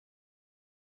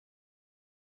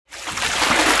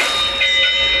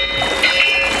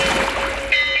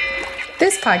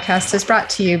This podcast is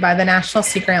brought to you by the National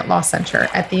Sea Grant Law Center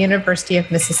at the University of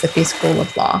Mississippi School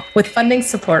of Law, with funding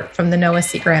support from the Noah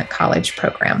Sea Grant College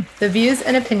program. The views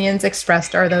and opinions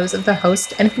expressed are those of the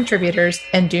host and contributors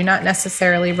and do not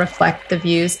necessarily reflect the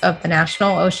views of the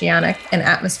National Oceanic and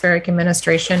Atmospheric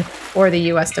Administration or the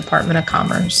U.S. Department of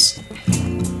Commerce.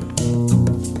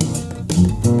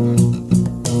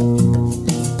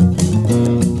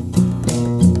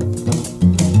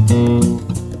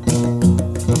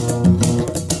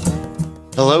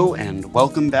 Hello and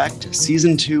welcome back to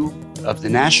Season 2 of the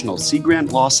National Sea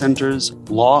Grant Law Center's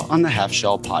Law on the Half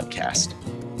Shell podcast.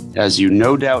 As you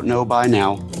no doubt know by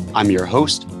now, I'm your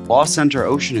host, Law Center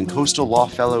Ocean and Coastal Law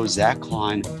Fellow Zach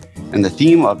Klein, and the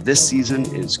theme of this season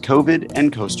is COVID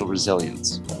and coastal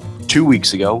resilience. 2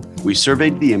 weeks ago, we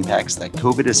surveyed the impacts that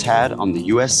COVID has had on the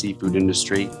U.S. seafood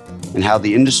industry and how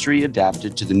the industry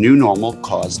adapted to the new normal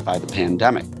caused by the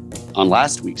pandemic. On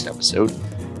last week's episode,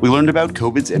 we learned about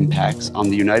COVID's impacts on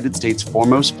the United States'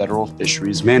 foremost federal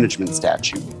fisheries management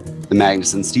statute, the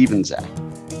Magnuson-Stevens Act,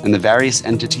 and the various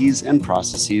entities and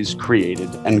processes created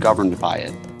and governed by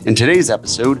it. In today's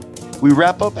episode, we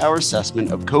wrap up our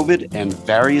assessment of COVID and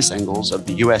various angles of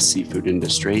the U.S. seafood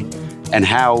industry and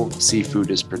how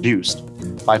seafood is produced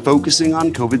by focusing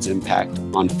on COVID's impact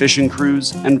on fishing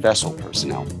crews and vessel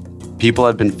personnel. People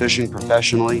have been fishing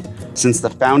professionally since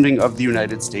the founding of the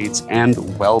United States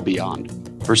and well beyond,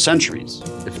 for centuries,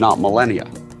 if not millennia.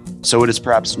 So it is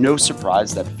perhaps no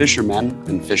surprise that fishermen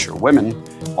and fisherwomen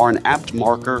are an apt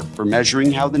marker for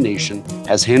measuring how the nation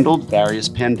has handled various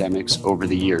pandemics over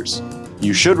the years.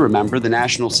 You should remember the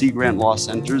National Sea Grant Law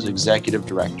Center's Executive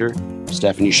Director,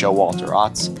 Stephanie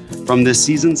Showalter-Otts, from this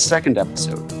season's second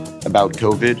episode about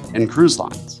COVID and cruise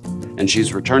lines. And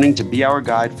she's returning to be our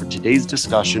guide for today's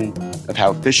discussion of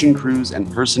how fishing crews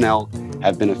and personnel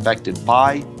have been affected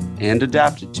by and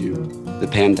adapted to the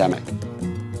pandemic.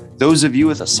 Those of you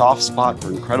with a soft spot for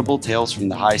incredible tales from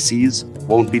the high seas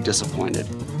won't be disappointed.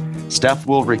 Steph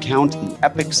will recount the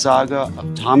epic saga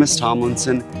of Thomas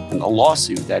Tomlinson and the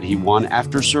lawsuit that he won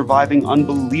after surviving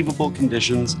unbelievable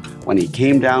conditions when he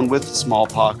came down with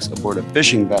smallpox aboard a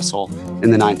fishing vessel in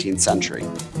the 19th century.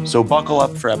 So buckle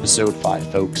up for episode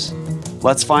 5, folks.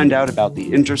 Let's find out about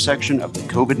the intersection of the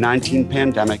COVID-19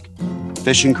 pandemic,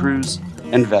 fishing crews,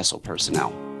 and vessel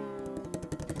personnel.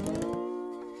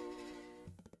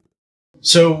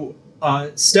 So,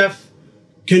 Steph,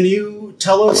 can you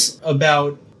tell us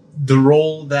about the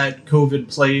role that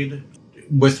COVID played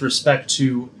with respect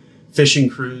to fishing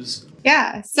crews?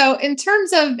 Yeah. So in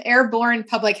terms of airborne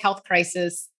public health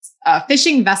crisis,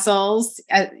 fishing vessels,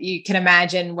 you can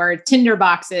imagine, were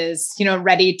tinderboxes,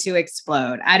 ready to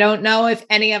explode. I don't know if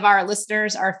any of our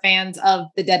listeners are fans of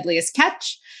The Deadliest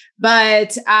Catch,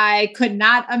 but I could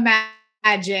not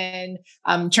imagine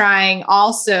trying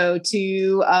also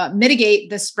to mitigate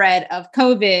the spread of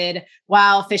COVID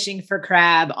while fishing for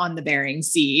crab on the Bering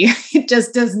Sea. It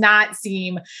just does not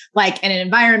seem like an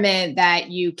environment that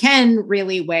you can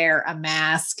really wear a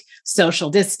mask,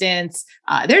 social distance.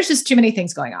 There's just too many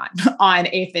things going on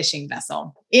a fishing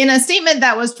vessel. In a statement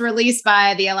that was released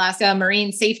by the Alaska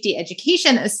Marine Safety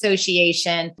Education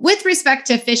Association with respect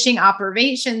to fishing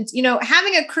operations,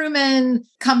 having a crewman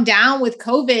come down with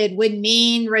COVID would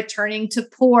mean returning to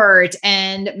port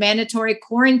and mandatory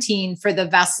quarantine for the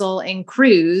vessel and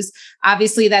crews.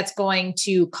 Obviously, that's going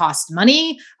to cost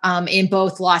money in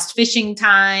both lost fishing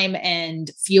time and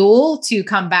fuel to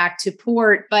come back to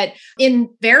port. But in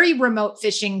very remote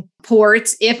fishing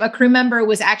ports, if a crew member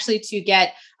was actually to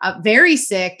get very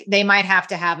sick, they might have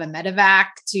to have a medevac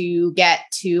to get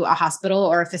to a hospital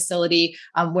or a facility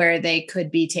where they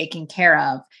could be taken care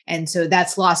of. And so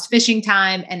that's lost fishing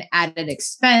time and added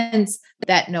expense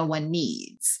that no one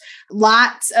needs.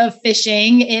 Lots of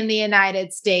fishing in the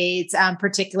United States,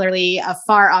 particularly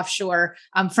far offshore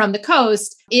from the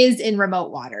coast, is in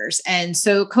remote waters. And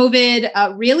so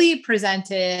COVID really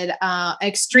presented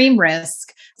extreme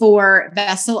risk for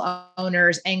vessel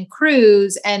owners and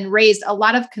crews and raised a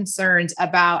lot of concerns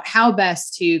about how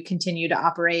best to continue to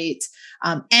operate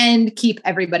and keep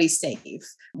everybody safe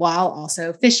while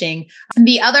also fishing.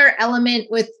 The other element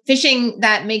with fishing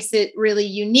that makes it really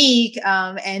unique,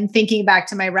 and thinking back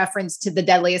to my reference to The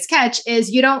Deadliest Catch,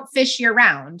 is you don't fish year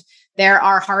round. There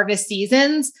are harvest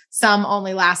seasons. Some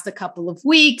only last a couple of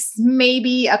weeks,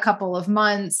 maybe a couple of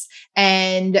months.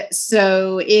 And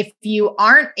so if you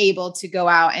aren't able to go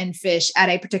out and fish at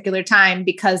a particular time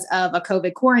because of a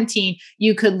COVID quarantine,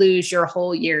 you could lose your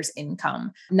whole year's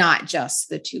income, not just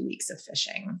the 2 weeks of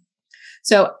fishing.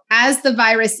 So as the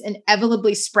virus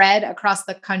inevitably spread across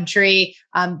the country,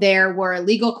 there were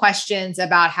legal questions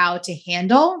about how to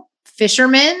handle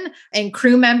fishermen and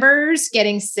crew members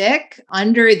getting sick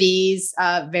under these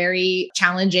very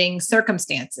challenging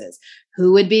circumstances?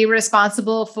 Who would be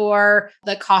responsible for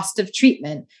the cost of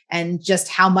treatment, and just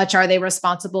how much are they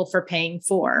responsible for paying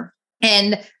for?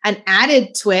 And an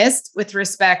added twist with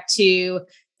respect to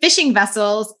fishing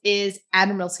vessels is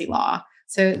admiralty law.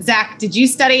 So, Zach, did you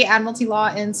study admiralty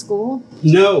law in school?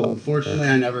 No, unfortunately,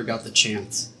 I never got the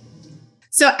chance.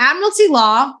 So, admiralty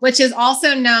law, which is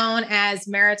also known as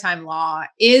maritime law,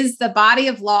 is the body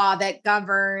of law that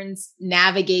governs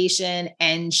navigation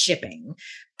and shipping.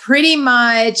 Pretty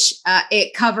much,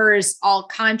 it covers all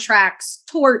contracts,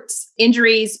 torts,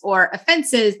 injuries, or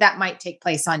offenses that might take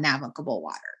place on navigable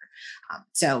water.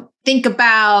 So think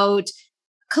about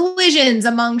collisions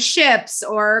among ships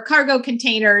or cargo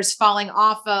containers falling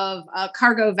off of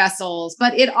cargo vessels,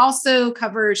 but it also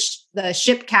covers the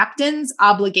ship captain's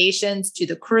obligations to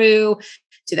the crew,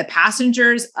 to the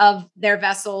passengers of their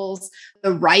vessels,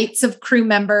 the rights of crew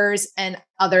members, and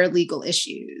other legal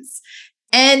issues.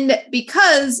 And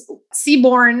because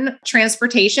seaborne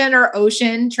transportation or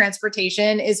ocean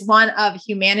transportation is one of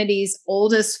humanity's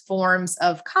oldest forms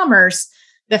of commerce,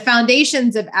 the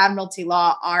foundations of admiralty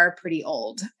law are pretty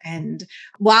old. And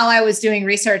while I was doing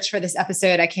research for this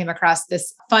episode, I came across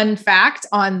this fun fact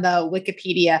on the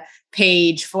Wikipedia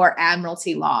page for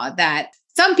admiralty law that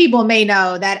some people may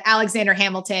know that Alexander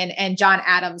Hamilton and John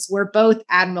Adams were both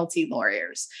admiralty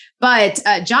lawyers. But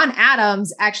John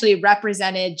Adams actually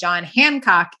represented John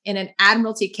Hancock in an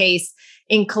admiralty case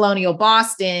in colonial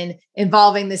Boston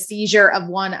involving the seizure of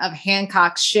one of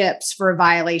Hancock's ships for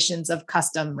violations of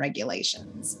custom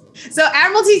regulations. So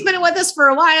admiralty's been with us for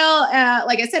a while.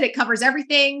 Like I said, it covers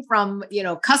everything from,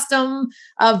 custom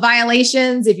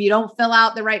violations, if you don't fill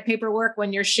out the right paperwork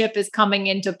when your ship is coming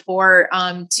into port,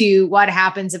 to what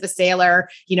happens if a sailor,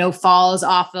 falls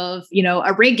off of,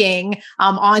 a rigging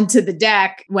onto the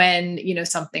deck when,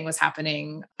 something was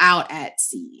happening out at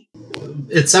sea.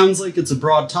 It sounds like it's a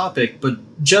broad topic, but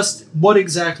just what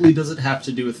exactly does it have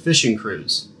to do with fishing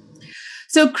crews?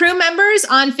 So crew members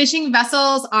on fishing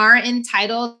vessels are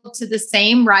entitled to the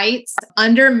same rights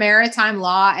under maritime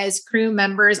law as crew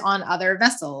members on other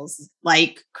vessels,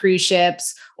 like cruise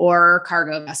ships or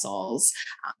cargo vessels.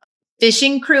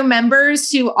 Fishing crew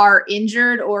members who are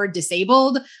injured or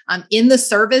disabled in the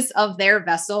service of their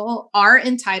vessel are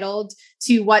entitled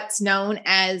to what's known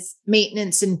as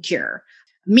maintenance and cure,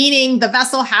 meaning the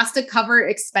vessel has to cover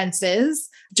expenses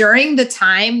during the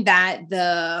time that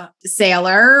the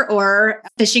sailor or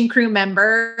fishing crew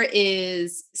member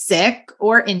is sick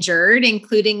or injured,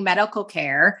 including medical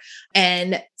care.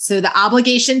 And so the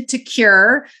obligation to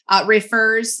cure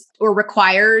refers or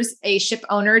requires a ship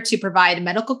owner to provide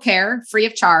medical care free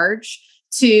of charge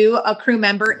to a crew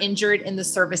member injured in the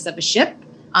service of a ship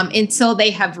until they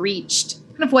have reached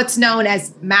kind of what's known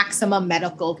as maximum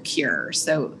medical cure.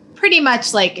 So pretty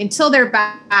much like until they're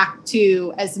back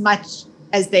to as much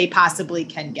as they possibly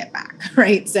can get back,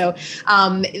 right? So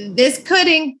this could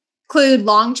include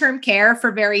long-term care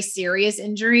for very serious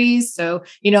injuries. So,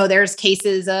 there's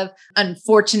cases of,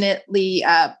 unfortunately,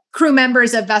 crew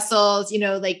members of vessels,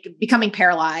 like becoming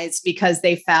paralyzed because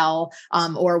they fell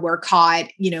or were caught,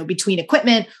 between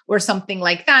equipment or something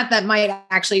like that, that might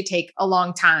actually take a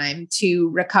long time to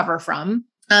recover from.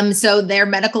 So their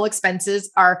medical expenses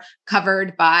are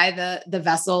covered by the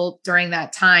vessel during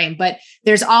that time. But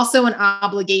there's also an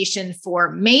obligation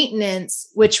for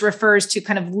maintenance, which refers to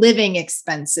kind of living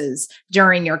expenses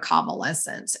during your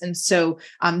convalescence. And so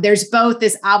there's both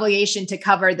this obligation to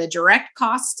cover the direct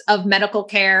cost of medical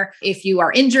care if you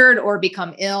are injured or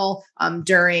become ill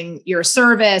during your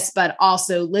service, but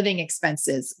also living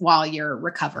expenses while you're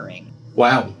recovering.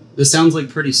 Wow, this sounds like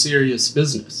pretty serious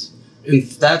business.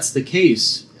 If that's the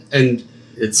case, and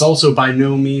it's also by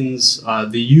no means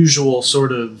the usual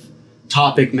sort of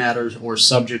topic matter or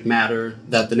subject matter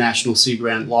that the National Sea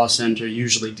Grant Law Center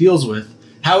usually deals with,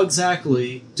 how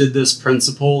exactly did this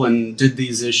principle and did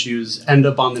these issues end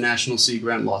up on the National Sea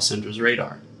Grant Law Center's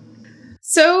radar?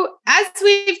 So as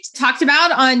we've talked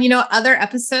about on, other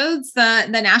episodes, the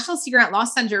National Sea Grant Law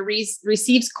Center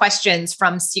receives questions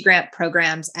from Sea Grant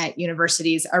programs at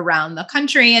universities around the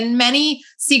country. And many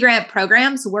Sea Grant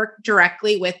programs work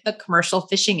directly with the commercial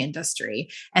fishing industry.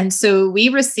 And so we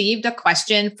received a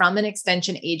question from an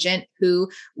extension agent who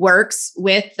works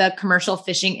with the commercial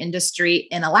fishing industry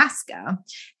in Alaska.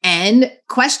 And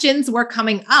questions were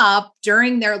coming up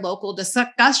during their local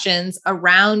discussions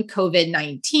around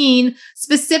COVID-19,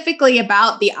 specifically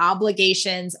about the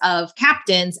obligations of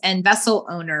captains and vessel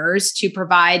owners to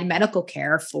provide medical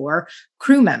care for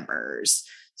crew members.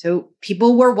 So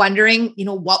people were wondering,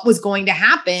 what was going to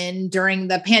happen during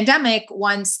the pandemic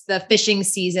once the fishing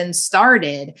season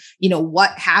started.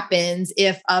 What happens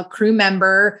if a crew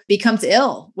member becomes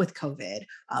ill with COVID?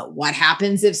 What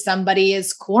happens if somebody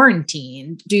is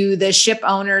quarantined? Do the ship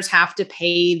owners have to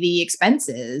pay the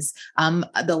expenses,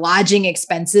 the lodging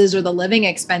expenses or the living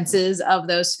expenses of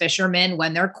those fishermen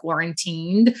when they're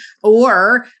quarantined?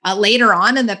 Or later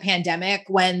on in the pandemic,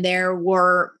 when there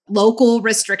were local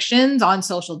restrictions on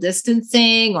social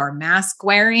distancing or mask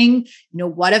wearing,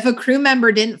 what if a crew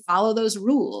member didn't follow those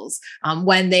rules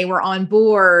when they were on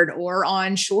board or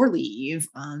on shore leave?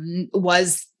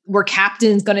 Were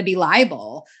captains going to be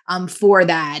liable for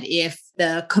that if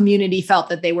the community felt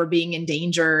that they were being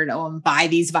endangered by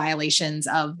these violations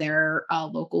of their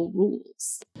local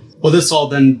rules? Well, this all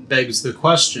then begs the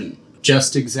question,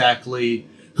 just exactly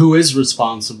who is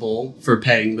responsible for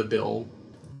paying the bill?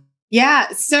 Yeah.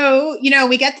 So,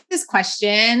 we get this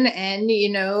question and,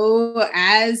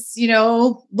 as,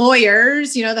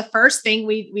 lawyers, the first thing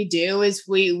we do is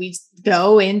we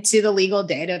go into the legal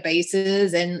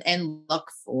databases and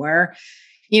look for,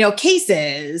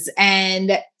 cases.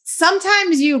 And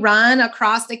sometimes you run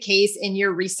across a case in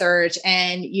your research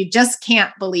and you just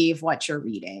can't believe what you're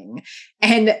reading.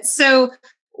 And so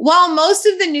while most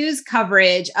of the news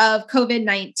coverage of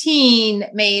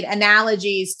COVID-19 made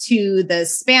analogies to the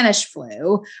Spanish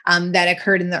flu that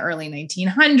occurred in the early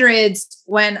 1900s,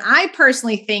 when I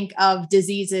personally think of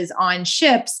diseases on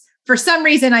ships, for some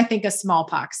reason, I think of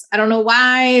smallpox. I don't know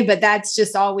why, but that's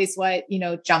just always what,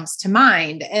 jumps to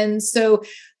mind. And so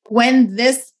when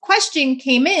this question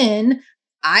came in,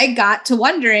 I got to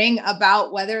wondering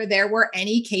about whether there were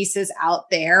any cases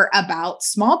out there about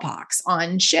smallpox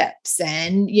on ships.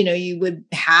 And, you would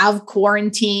have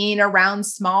quarantine around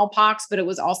smallpox, but it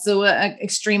was also an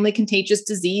extremely contagious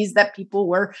disease that people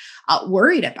were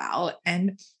worried about.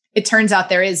 And it turns out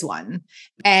there is one.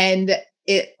 And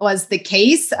it was the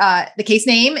case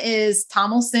name is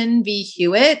Tomlinson v.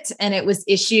 Hewitt, and it was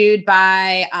issued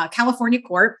by a California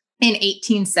court in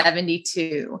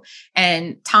 1872.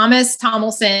 And Thomas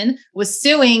Tomlinson was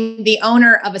suing the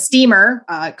owner of a steamer,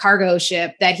 cargo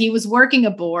ship that he was working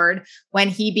aboard when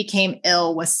he became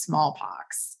ill with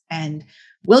smallpox. And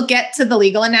we'll get to the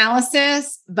legal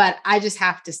analysis, but I just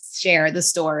have to share the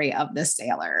story of the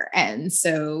sailor. And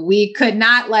so we could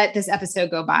not let this episode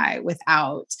go by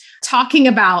without talking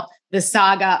about the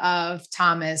saga of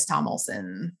Thomas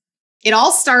Tomlinson. It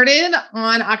all started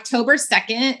on October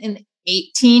 2nd in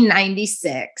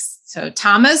 1896. So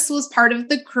Thomas was part of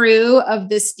the crew of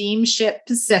the steamship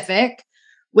Pacific,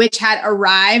 which had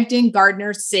arrived in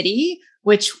Gardner City,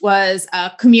 which was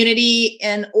a community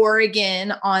in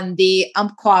Oregon on the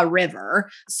Umpqua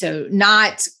River. So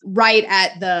not right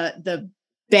at the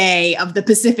bay of the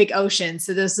Pacific Ocean.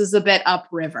 So this is a bit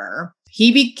upriver.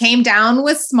 He came down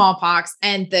with smallpox,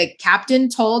 and the captain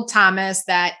told Thomas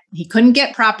that he couldn't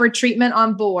get proper treatment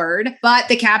on board. But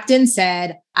the captain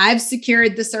said, I've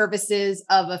secured the services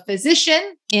of a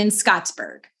physician in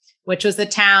Scottsburg, which was a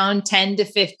town 10 to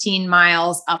 15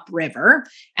 miles upriver,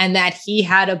 and that he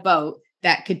had a boat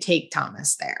that could take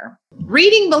Thomas there.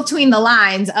 Reading between the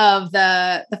lines of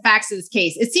the facts of this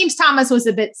case, it seems Thomas was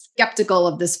a bit skeptical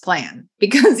of this plan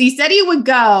because he said he would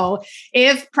go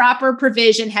if proper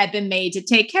provision had been made to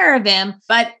take care of him.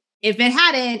 But if it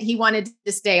hadn't, he wanted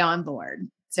to stay on board.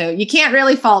 So you can't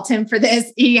really fault him for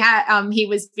this. He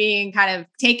was being kind of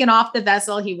taken off the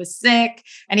vessel. He was sick,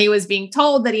 and he was being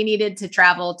told that he needed to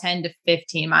travel 10 to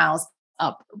 15 miles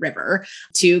upriver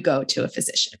to go to a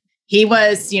physician. He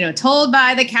was, told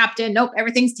by the captain, nope,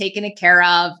 everything's taken care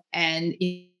of. And,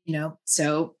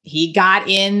 so he got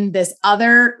in this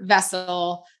other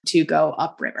vessel to go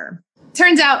upriver.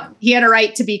 Turns out he had a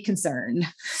right to be concerned.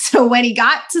 So when he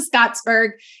got to Scottsburg,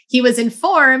 he was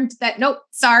informed that, nope,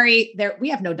 sorry, we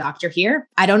have no doctor here.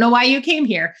 I don't know why you came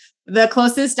here. The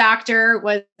closest doctor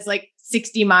was like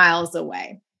 60 miles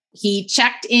away. He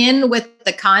checked in with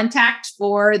the contact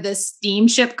for the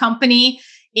steamship company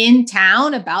in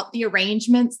town about the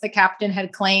arrangements the captain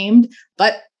had claimed,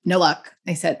 but no luck.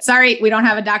 They said, sorry, we don't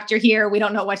have a doctor here. We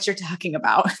don't know what you're talking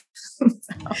about.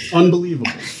 Unbelievable.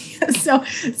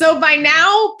 So by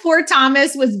now, poor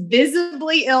Thomas was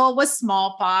visibly ill with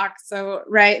smallpox. So,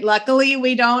 right. Luckily,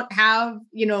 we don't have,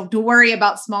 to worry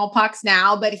about smallpox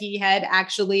now, but he had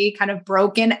actually kind of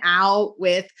broken out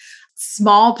with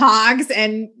smallpox,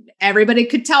 and everybody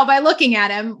could tell by looking at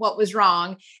him what was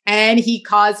wrong. And he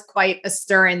caused quite a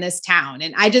stir in this town.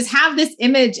 And I just have this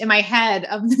image in my head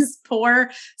of this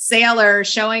poor sailor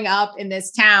showing up in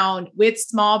this town with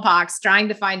smallpox, trying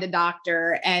to find a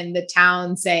doctor, and the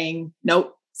town saying,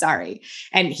 nope, Sorry.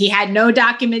 And he had no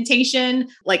documentation,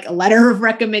 like a letter of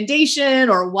recommendation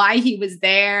or why he was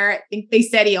there. I think they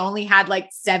said he only had like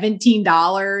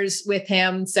 $17 with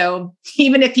him. So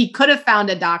even if he could have found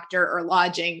a doctor or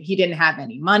lodging, he didn't have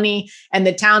any money and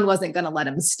the town wasn't going to let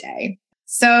him stay.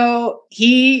 So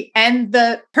he and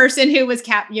the person who was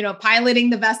piloting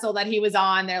the vessel that he was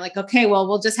on, they're like, okay, well,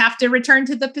 we'll just have to return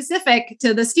to the Pacific,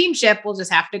 to the steamship. We'll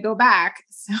just have to go back.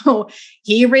 So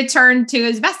he returned to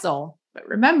his vessel. But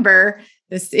remember,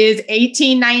 this is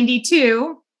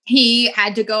 1892. He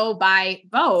had to go by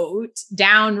boat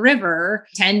downriver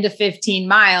 10 to 15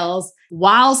 miles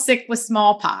while sick with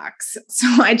smallpox. So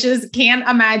I just can't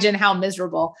imagine how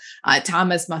miserable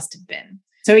Thomas must have been.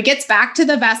 So he gets back to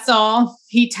the vessel.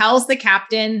 He tells the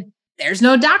captain, there's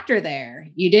no doctor there.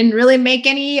 You didn't really make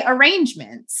any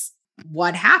arrangements.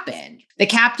 What happened? The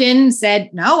captain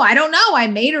said, no, I don't know. I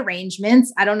made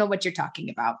arrangements. I don't know what you're talking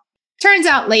about. Turns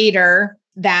out later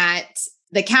that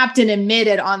the captain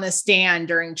admitted on the stand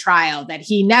during trial that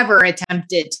he never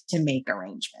attempted to make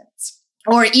arrangements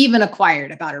or even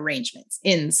acquired about arrangements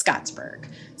in Scottsburg.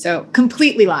 So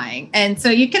completely lying. And so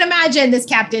you can imagine this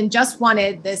captain just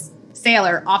wanted this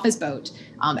sailor off his boat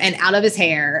and out of his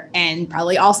hair, and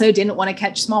probably also didn't want to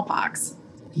catch smallpox.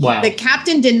 Wow. The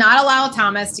captain did not allow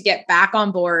Thomas to get back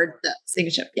on board the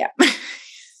sinking ship. Yeah.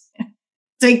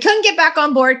 So he couldn't get back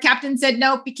on board. Captain said,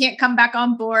 nope, you can't come back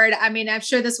on board. I mean, I'm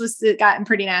sure this was gotten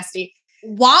pretty nasty.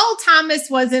 While Thomas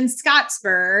was in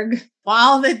Scottsburg,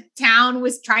 while the town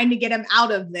was trying to get him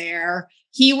out of there,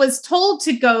 he was told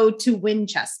to go to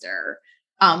Winchester,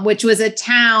 which was a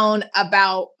town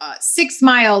about 6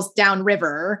 miles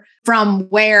downriver from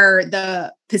where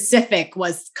the Pacific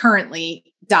was currently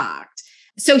docked.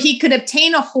 So he could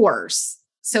obtain a horse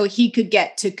so he could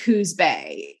get to Coos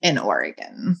Bay in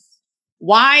Oregon.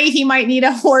 Why he might need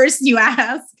a horse, you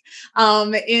ask,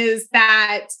 is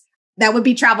that would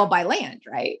be travel by land,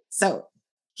 right? So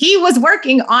he was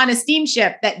working on a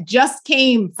steamship that just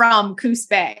came from Coos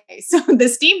Bay. So the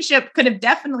steamship could have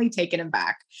definitely taken him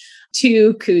back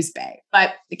to Coos Bay,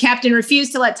 but the captain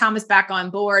refused to let Thomas back on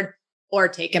board or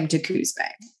take him to Coos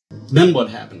Bay. Then what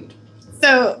happened?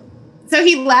 So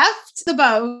he left the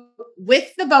boat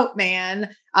with the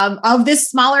boatman of this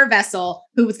smaller vessel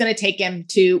who was going to take him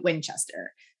to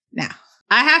Winchester. Now,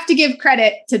 I have to give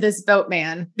credit to this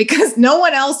boatman because no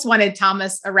one else wanted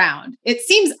Thomas around. It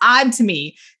seems odd to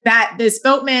me that this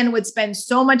boatman would spend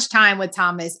so much time with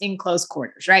Thomas in close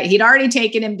quarters, right? He'd already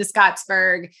taken him to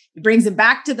Scottsburg. He brings him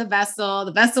back to the vessel.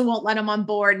 The vessel won't let him on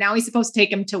board. Now he's supposed to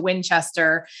take him to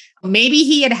Winchester. Maybe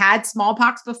he had had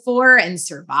smallpox before and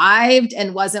survived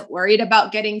and wasn't worried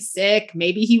about getting sick.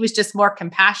 Maybe he was just more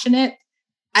compassionate.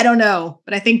 I don't know,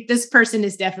 but I think this person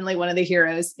is definitely one of the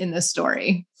heroes in this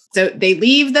story. So they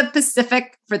leave the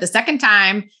Pacific for the second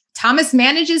time. Thomas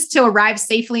manages to arrive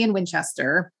safely in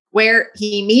Winchester, where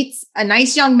he meets a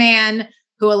nice young man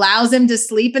who allows him to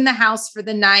sleep in the house for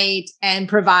the night and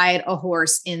provide a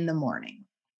horse in the morning.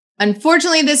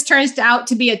 Unfortunately, this turns out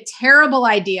to be a terrible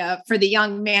idea for the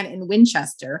young man in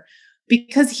Winchester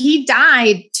because he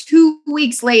died 2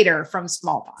 weeks later from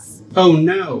smallpox. Oh,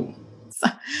 no.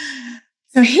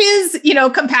 So his,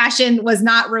 compassion was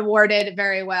not rewarded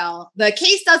very well. The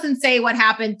case doesn't say what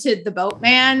happened to the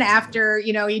boatman after,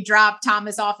 he dropped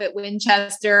Thomas off at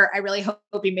Winchester. I really hope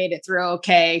he made it through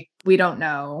okay. We don't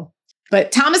know.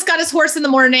 But Thomas got his horse in the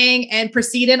morning and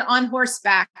proceeded on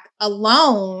horseback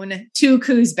alone to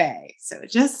Coos Bay. So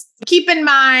just keep in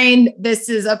mind, this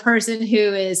is a person who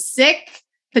is sick,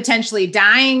 potentially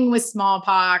dying with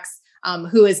smallpox,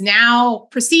 who is now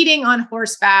proceeding on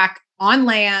horseback on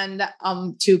land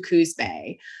to Coos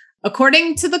Bay.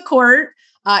 According to the court,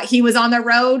 he was on the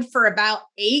road for about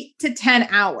 8 to 10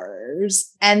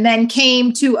 hours and then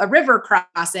came to a river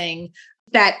crossing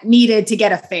that needed to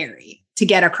get a ferry to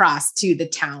get across to the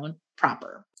town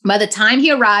proper. By the time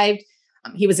he arrived,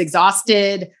 he was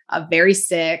exhausted, very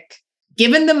sick.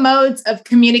 Given the modes of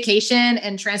communication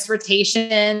and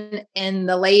transportation in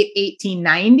the late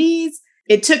 1890s,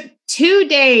 it took 2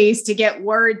 days to get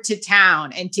word to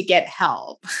town and to get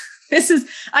help. This is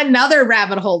another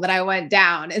rabbit hole that I went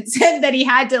down. It said that he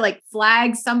had to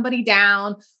flag somebody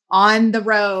down on the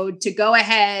road to go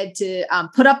ahead to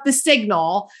put up the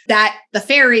signal that the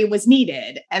ferry was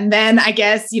needed. And then I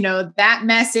guess, that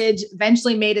message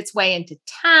eventually made its way into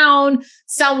town.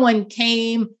 Someone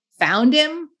came, found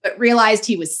him, but realized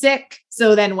he was sick.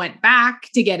 So then went back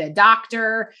to get a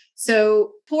doctor.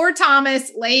 So poor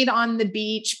Thomas laid on the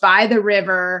beach by the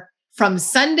river from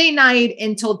Sunday night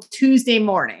until Tuesday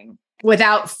morning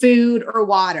without food or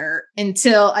water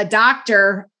until a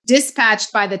doctor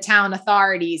dispatched by the town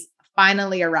authorities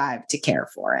finally arrived to care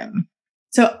for him.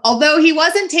 So although he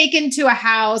wasn't taken to a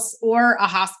house or a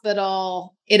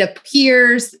hospital, it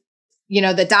appears,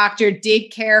 the doctor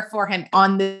did care for him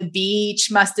on the beach,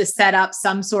 must have set up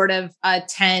some sort of a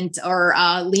tent or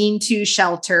a lean-to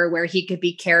shelter where he could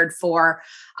be cared for.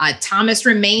 Thomas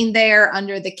remained there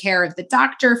under the care of the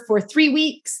doctor for 3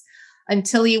 weeks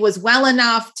until he was well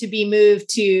enough to be moved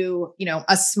to,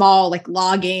 a small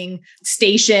logging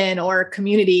station or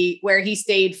community where he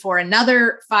stayed for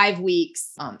another 5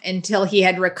 weeks until he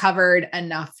had recovered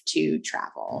enough to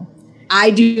travel. I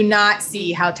do not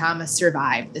see how Thomas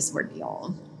survived this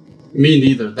ordeal. Me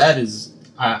neither. That is,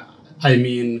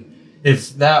 if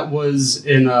that was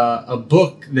in a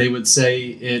book, they would say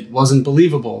it wasn't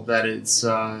believable, that it's,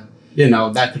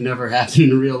 that could never happen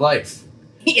in real life.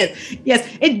 Yes,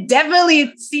 it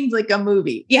definitely seems like a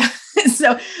movie. Yeah.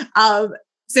 So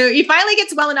he finally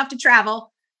gets well enough to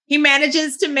travel. He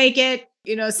manages to make it,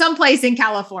 someplace in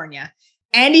California,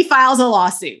 and he files a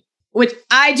lawsuit, which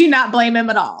I do not blame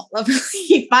him at all.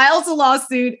 He files a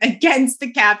lawsuit against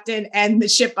the captain and the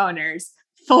ship owners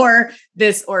for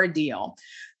this ordeal.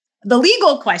 The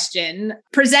legal question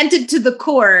presented to the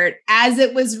court, as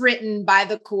it was written by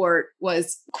the court,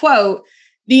 was, quote,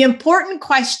 "The important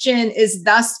question is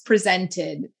thus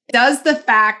presented. Does the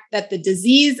fact that the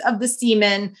disease of the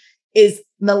seaman is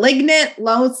malignant,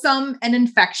 loathsome, and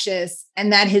infectious,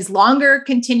 and that his longer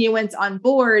continuance on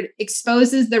board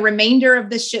exposes the remainder of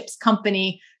the ship's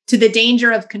company to the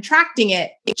danger of contracting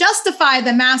it, justify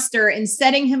the master in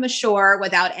setting him ashore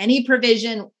without any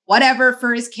provision whatever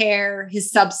for his care,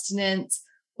 his subsistence,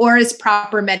 or his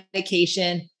proper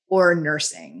medication or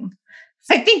nursing?"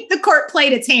 I think the court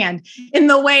played its hand in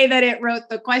the way that it wrote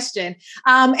the question.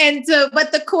 But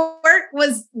the court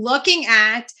was looking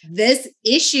at this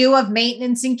issue of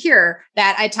maintenance and cure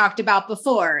that I talked about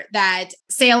before, that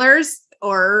sailors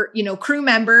or, crew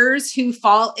members who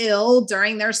fall ill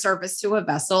during their service to a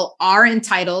vessel are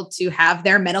entitled to have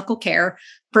their medical care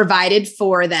provided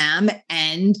for them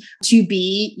and to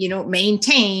be,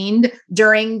 maintained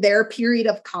during their period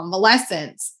of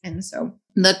convalescence. And so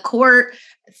the court,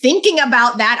 thinking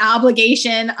about that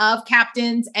obligation of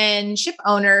captains and ship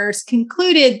owners,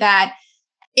 concluded that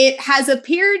it has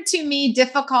appeared to me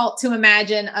difficult to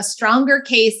imagine a stronger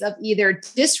case of either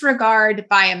disregard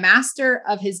by a master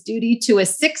of his duty to a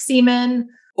sick seaman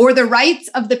or the rights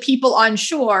of the people on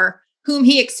shore whom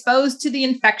he exposed to the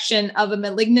infection of a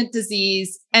malignant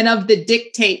disease and of the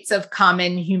dictates of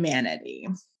common humanity.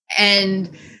 And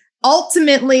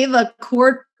ultimately, the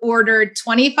court ordered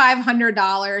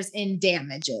 $2,500 in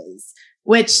damages,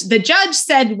 which the judge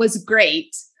said was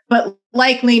great, but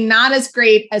likely not as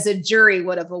great as a jury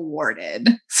would have awarded.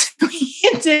 He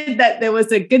hinted that there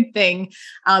was a good thing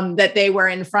that they were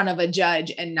in front of a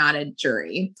judge and not a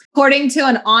jury. According to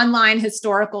an online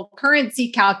historical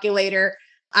currency calculator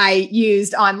I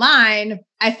used online,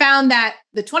 I found that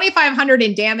the $2,500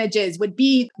 in damages would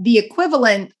be the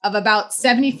equivalent of about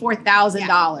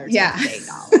 $74,000. Yeah.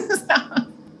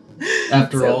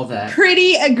 After all that.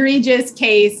 Pretty egregious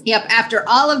case. Yep. After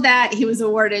all of that, he was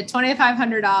awarded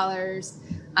 $2,500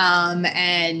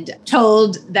 and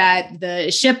told that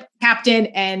the ship captain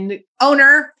and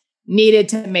owner needed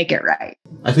to make it right.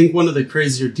 I think one of the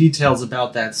crazier details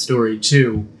about that story,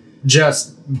 too,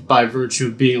 just by virtue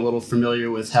of being a little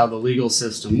familiar with how the legal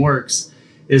system works,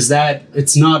 is that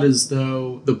it's not as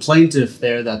though the plaintiff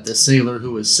there, that the sailor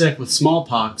who was sick with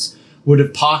smallpox, would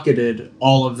have pocketed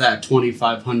all of that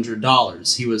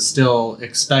 $2,500. He was still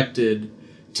expected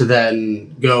to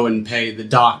then go and pay the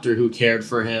doctor who cared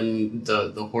for him,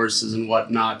 the horses and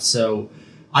whatnot. So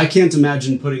I can't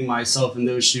imagine putting myself in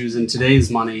those shoes in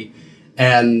today's money.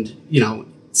 And,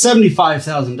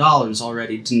 $75,000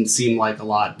 already didn't seem like a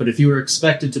lot. But if you were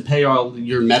expected to pay all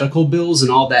your medical bills and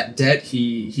all that debt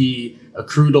he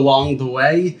accrued along the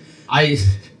way, I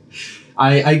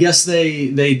guess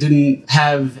they didn't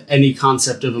have any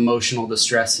concept of emotional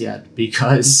distress yet,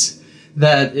 because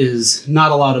that is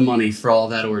not a lot of money for all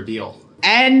that ordeal.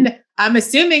 And I'm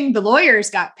assuming the lawyers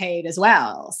got paid as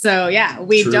well. So yeah,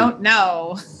 we True. Don't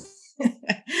know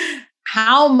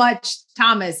how much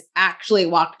Thomas actually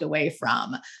walked away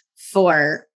from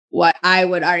for what I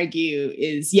would argue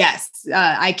is, yes,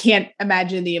 I can't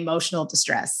imagine the emotional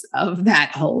distress of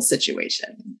that whole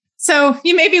situation. So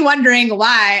you may be wondering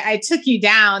why I took you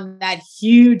down that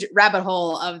huge rabbit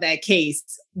hole of that case.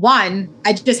 One,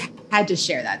 I just had to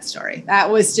share that story. That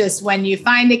was just, when you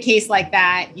find a case like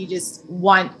that, you just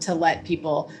want to let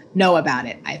people know about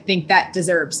it. I think that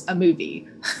deserves a movie.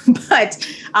 But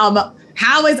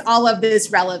how is all of this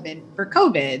relevant for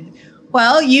COVID?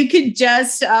 Well, you could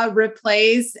just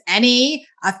replace any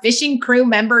fishing crew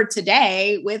member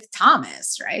today with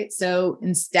Thomas, right? So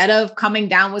instead of coming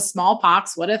down with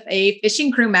smallpox, what if a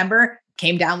fishing crew member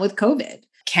came down with COVID?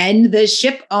 Can the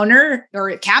ship owner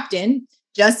or captain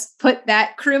just put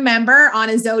that crew member on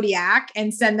a Zodiac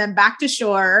and send them back to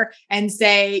shore and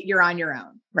say, you're on your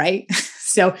own, right?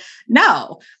 So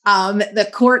no, the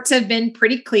courts have been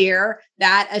pretty clear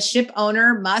that a ship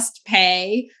owner must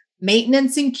pay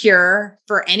maintenance and cure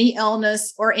for any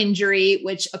illness or injury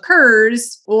which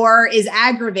occurs or is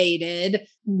aggravated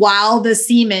while the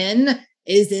seaman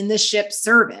is in the ship's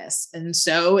service. And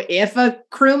so if a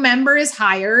crew member is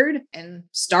hired and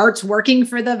starts working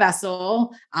for the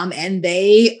vessel and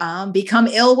they become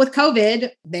ill with COVID,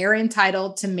 they're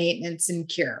entitled to maintenance and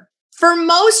cure. For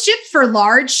most ships, for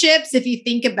large ships, if you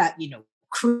think about,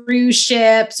 cruise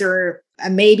ships or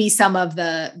maybe some of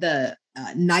the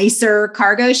nicer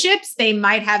cargo ships, they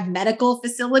might have medical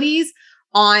facilities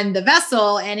on the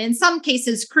vessel. And in some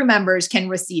cases, crew members can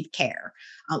receive care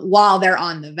while they're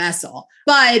on the vessel.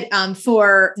 But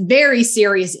for very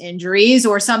serious injuries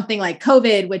or something like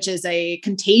COVID, which is a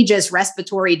contagious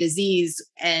respiratory disease,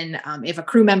 and if a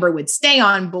crew member would stay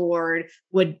on board,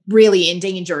 would really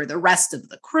endanger the rest of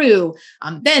the crew,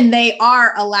 then they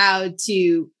are allowed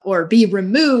to or be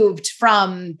removed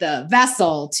from the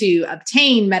vessel to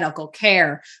obtain medical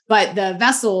care. But the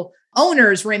vessel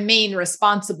owners remain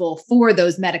responsible for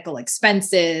those medical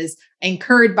expenses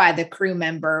incurred by the crew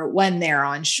member when they're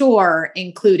on shore,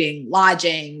 including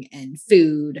lodging and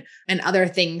food and other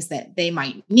things that they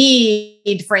might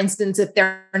need. For instance, if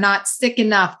they're not sick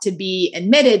enough to be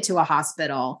admitted to a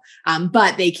hospital,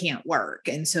 but they can't work.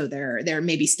 And so they're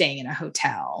maybe staying in a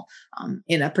hotel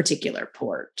in a particular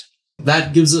port.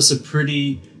 That gives us a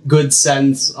pretty good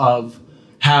sense of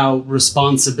how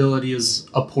responsibility is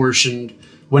apportioned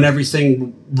when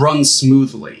everything runs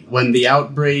smoothly, when the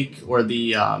outbreak or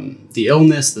the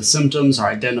illness, the symptoms are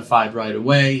identified right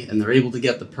away, and they're able to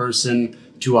get the person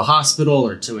to a hospital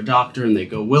or to a doctor, and they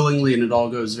go willingly, and it all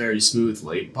goes very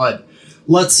smoothly. But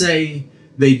let's say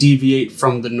they deviate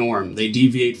from the norm, they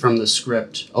deviate from the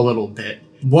script a little bit.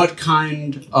 What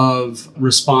kind of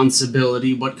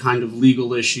responsibility, what kind of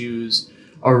legal issues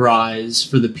arise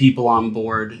for the people on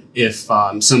board if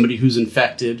somebody who's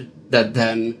infected that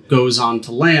then goes on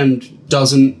to land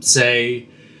doesn't, say,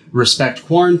 respect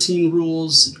quarantine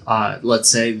rules? Let's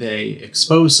say they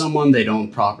expose someone, they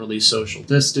don't properly social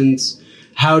distance.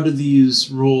 How do these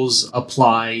rules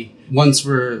apply once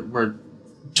we're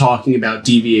talking about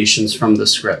deviations from the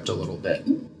script a little bit?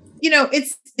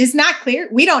 It's not clear.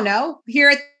 We don't know. Here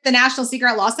at the National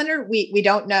Seagrant Law Center, we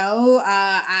don't know.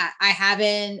 I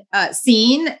haven't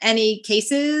seen any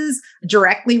cases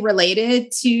directly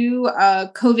related to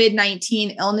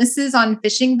COVID-19 illnesses on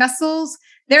fishing vessels.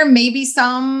 There may be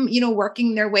some,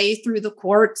 working their way through the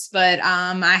courts, but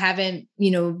I haven't,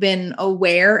 been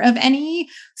aware of any.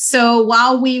 So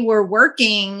while we were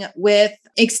working with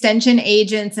extension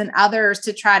agents and others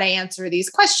to try to answer these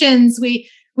questions, we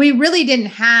really didn't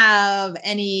have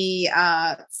any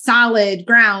solid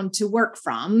ground to work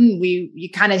from. You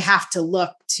kind of have to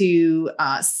look to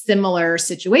similar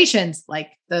situations like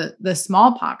the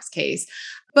smallpox case.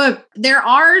 But there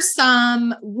are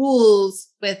some rules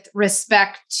with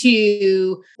respect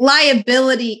to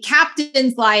liability,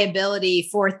 captain's liability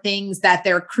for things that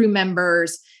their crew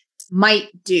members might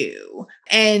do.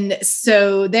 And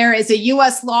so there is a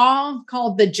U.S. law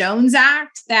called the Jones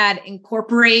Act that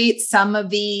incorporates some of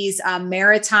these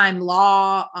maritime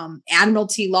law,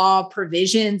 admiralty law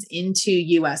provisions into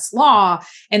U.S. law.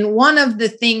 And one of the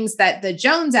things that the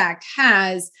Jones Act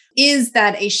has is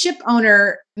that a ship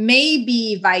owner may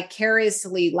be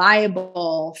vicariously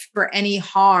liable for any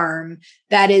harm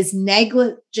that is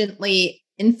negligently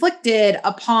inflicted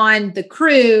upon the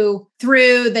crew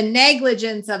through the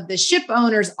negligence of the ship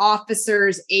owners,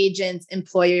 officers, agents,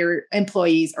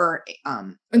 employees, or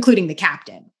including the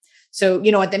captain. So,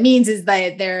 what that means is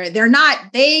that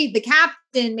the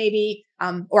captain maybe,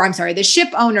 the ship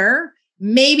owner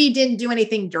maybe didn't do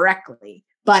anything directly,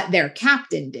 but their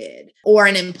captain did, or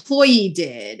an employee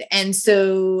did. And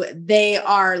so they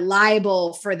are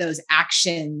liable for those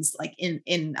actions, like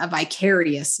in a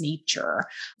vicarious nature.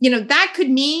 That could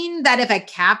mean that if a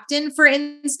captain, for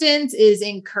instance, is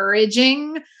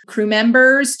encouraging crew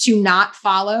members to not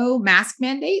follow mask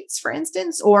mandates, for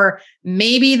instance, or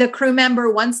maybe the crew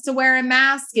member wants to wear a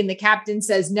mask and the captain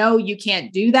says, no, you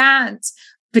can't do that.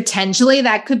 Potentially,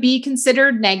 that could be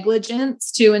considered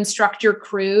negligence to instruct your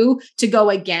crew to go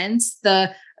against the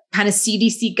kind of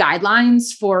CDC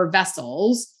guidelines for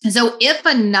vessels. So if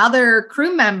another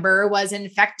crew member was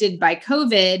infected by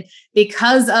COVID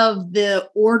because of the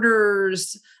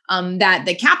orders that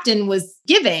the captain was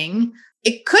giving,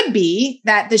 it could be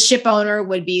that the ship owner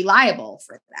would be liable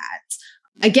for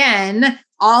that. Again,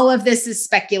 all of this is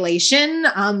speculation.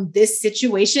 This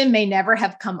situation may never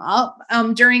have come up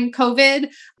during COVID.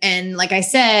 And like I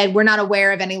said, we're not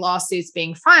aware of any lawsuits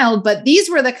being filed, but these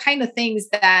were the kind of things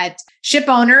that ship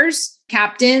owners,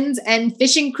 captains, and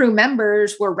fishing crew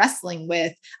members were wrestling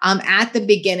with at the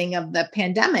beginning of the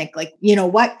pandemic. Like,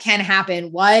 what can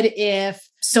happen? What if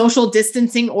social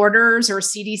distancing orders or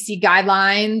CDC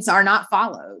guidelines are not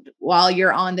followed while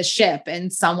you're on the ship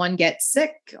and someone gets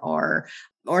sick or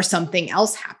something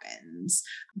else happens?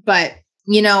 But,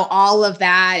 all of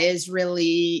that is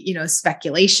really,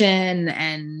 speculation.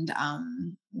 And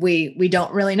we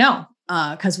don't really know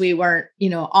because we weren't,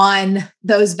 on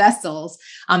those vessels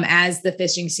as the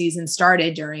fishing season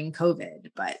started during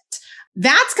COVID. But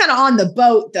that's kind of on the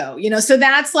boat though, so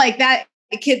that's like that.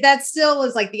 That still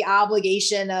is like the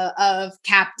obligation of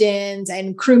captains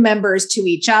and crew members to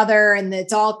each other. And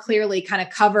it's all clearly kind of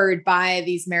covered by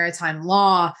these maritime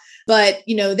law. But,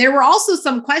 there were also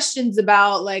some questions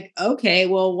about like, okay,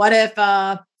 well, what if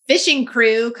a fishing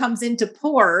crew comes into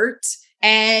port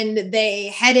and they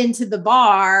head into the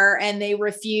bar and they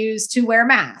refuse to wear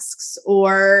masks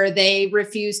or they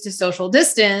refuse to social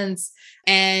distance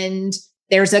and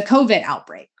there's a COVID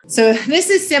outbreak? So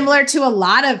this is similar to a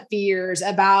lot of fears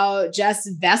about just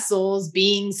vessels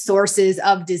being sources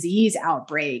of disease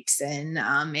outbreaks. And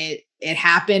it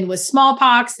happened with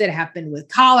smallpox, it happened with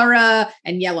cholera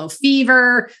and yellow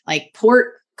fever. Like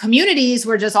port communities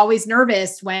were just always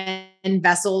nervous when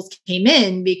vessels came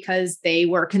in because they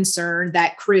were concerned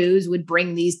that crews would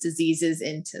bring these diseases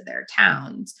into their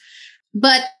towns.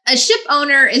 But a ship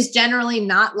owner is generally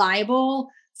not liable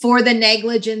for the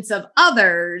negligence of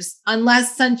others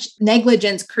unless such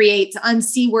negligence creates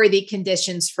unseaworthy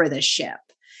conditions for the ship.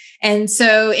 And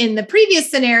so in the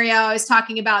previous scenario, I was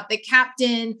talking about the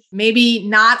captain maybe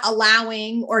not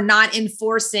allowing or not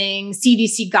enforcing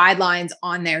CDC guidelines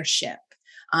on their ship.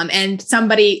 And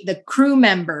the crew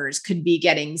members could be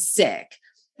getting sick.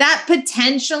 That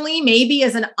potentially maybe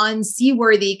is an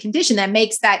unseaworthy condition that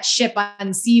makes that ship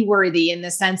unseaworthy in the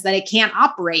sense that it can't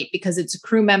operate because its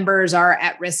crew members are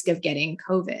at risk of getting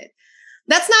COVID.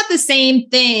 That's not the same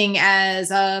thing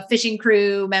as a fishing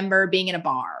crew member being in a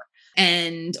bar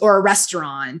or a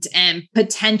restaurant and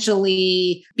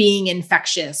potentially being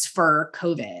infectious for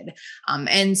COVID.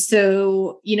 And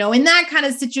so, in that kind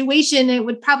of situation, it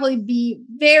would probably be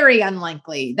very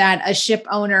unlikely that a ship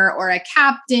owner or a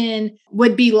captain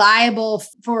would be liable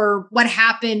for what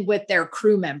happened with their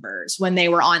crew members when they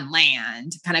were on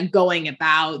land, kind of going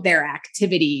about their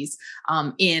activities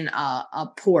in a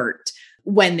port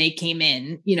when they came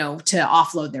in, to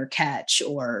offload their catch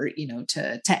or,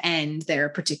 to end their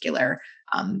particular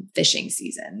fishing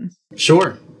season.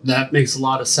 Sure. That makes a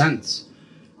lot of sense.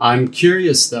 I'm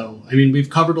curious though. I mean, we've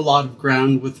covered a lot of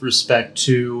ground with respect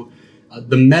to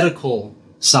the medical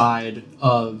side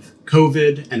of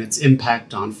COVID and its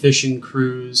impact on fishing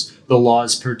crews, the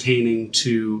laws pertaining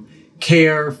to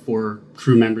care for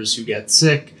crew members who get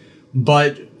sick,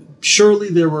 but surely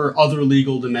there were other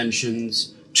legal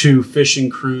dimensions to fishing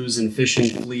crews and fishing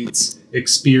fleets'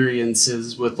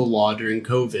 experiences with the law during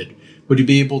COVID. Would you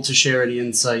be able to share any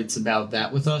insights about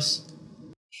that with us?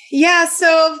 Yeah,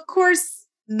 so of course,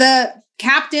 the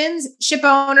captains, ship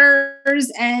owners,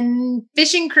 and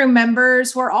fishing crew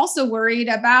members were also worried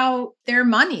about their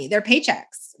money, their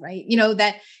paychecks, right?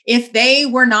 That if they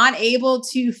were not able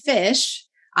to fish,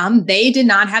 they did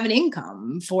not have an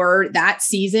income for that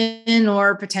season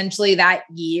or potentially that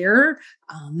year.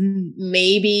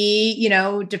 Maybe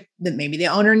the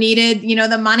owner needed,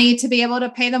 the money to be able to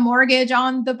pay the mortgage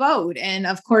on the boat. And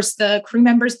of course, the crew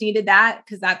members needed that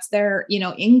because that's their,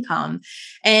 income.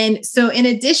 And so in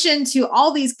addition to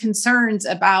all these concerns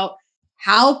about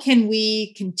how can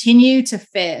we continue to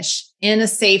fish in a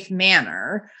safe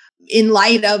manner in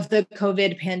light of the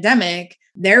COVID pandemic,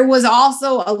 there was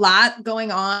also a lot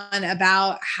going on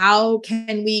about how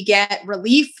can we get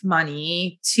relief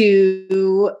money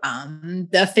to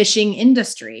the fishing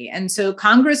industry. And so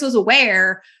Congress was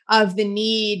aware of the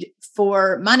need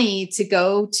for money to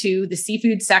go to the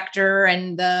seafood sector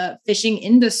and the fishing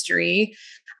industry.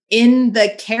 In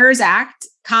the CARES Act,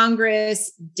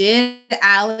 Congress did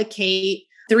allocate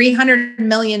 $300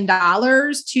 million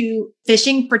to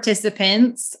fishing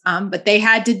participants, but they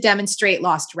had to demonstrate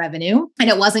lost revenue. And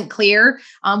it wasn't clear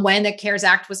when the CARES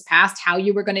Act was passed how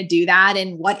you were going to do that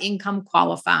and what income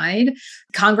qualified.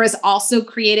 Congress also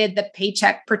created the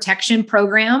Paycheck Protection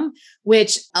Program,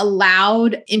 which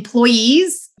allowed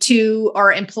employees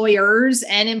or employers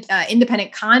and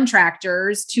independent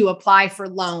contractors to apply for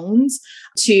loans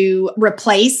to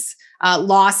replace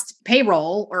lost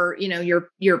payroll or,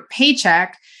 your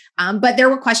paycheck. But there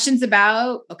were questions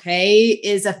about, okay,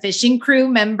 is a fishing crew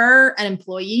member an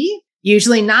employee?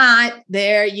 Usually not.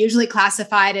 They're usually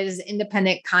classified as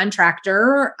independent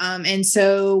contractor. And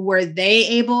so were they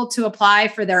able to apply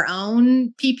for their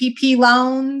own PPP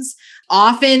loans?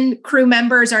 Often crew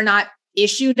members are not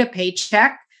issued a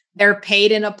paycheck. They're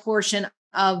paid in a portion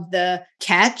of the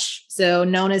catch, so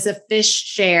known as a fish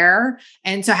share.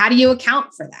 And so how do you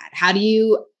account for that? How do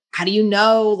you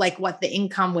know like what the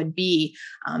income would be?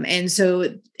 And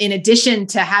so in addition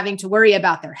to having to worry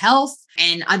about their health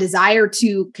and a desire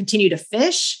to continue to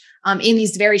fish in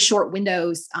these very short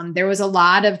windows, there was a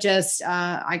lot of just,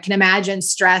 I can imagine,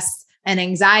 stress and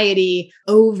anxiety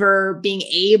over being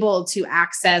able to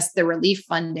access the relief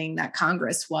funding that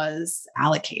Congress was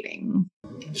allocating.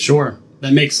 Sure,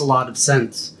 that makes a lot of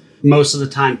sense. Most of the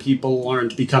time, people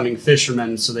aren't becoming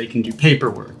fishermen so they can do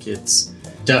paperwork. It's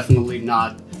definitely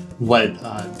not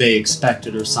what they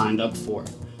expected or signed up for.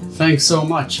 Thanks so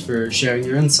much for sharing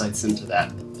your insights into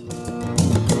that.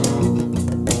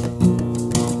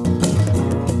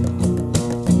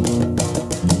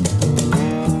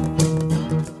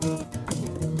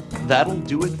 That'll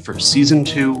do it for Season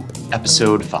 2,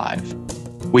 Episode 5.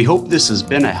 We hope this has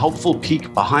been a helpful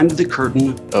peek behind the curtain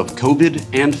of COVID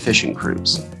and fishing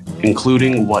crews,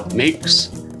 including what makes,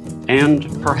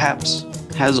 and perhaps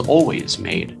has always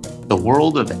made, the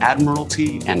world of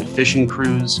admiralty and fishing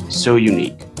crews so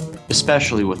unique,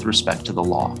 especially with respect to the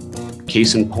law.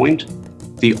 Case in point,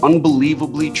 the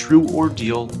unbelievably true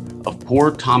ordeal of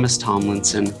poor Thomas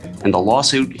Tomlinson and the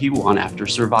lawsuit he won after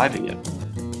surviving it.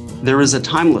 There is a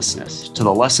timelessness to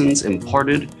the lessons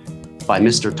imparted by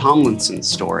Mr. Tomlinson's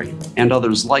story and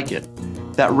others like it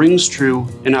that rings true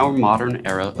in our modern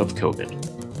era of COVID.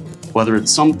 Whether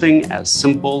it's something as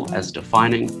simple as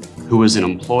defining who is an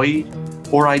employee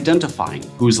or identifying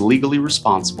who's legally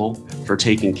responsible for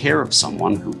taking care of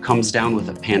someone who comes down with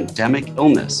a pandemic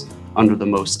illness under the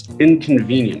most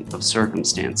inconvenient of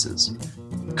circumstances,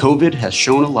 COVID has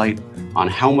shone a light on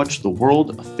how much the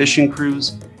world of fishing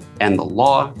crews and the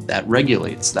law that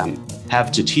regulates them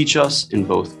have to teach us in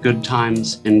both good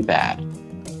times and bad.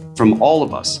 From all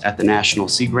of us at the National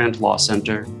Sea Grant Law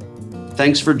Center,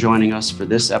 thanks for joining us for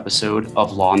this episode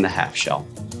of Law in the Half Shell.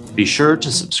 Be sure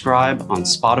to subscribe on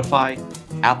Spotify,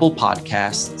 Apple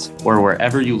Podcasts, or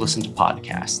wherever you listen to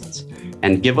podcasts,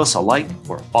 and give us a like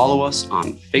or follow us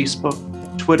on Facebook,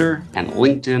 Twitter, and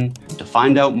LinkedIn to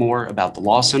find out more about the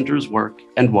Law Center's work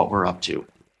and what we're up to.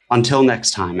 Until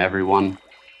next time, everyone.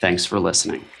 Thanks for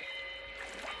listening.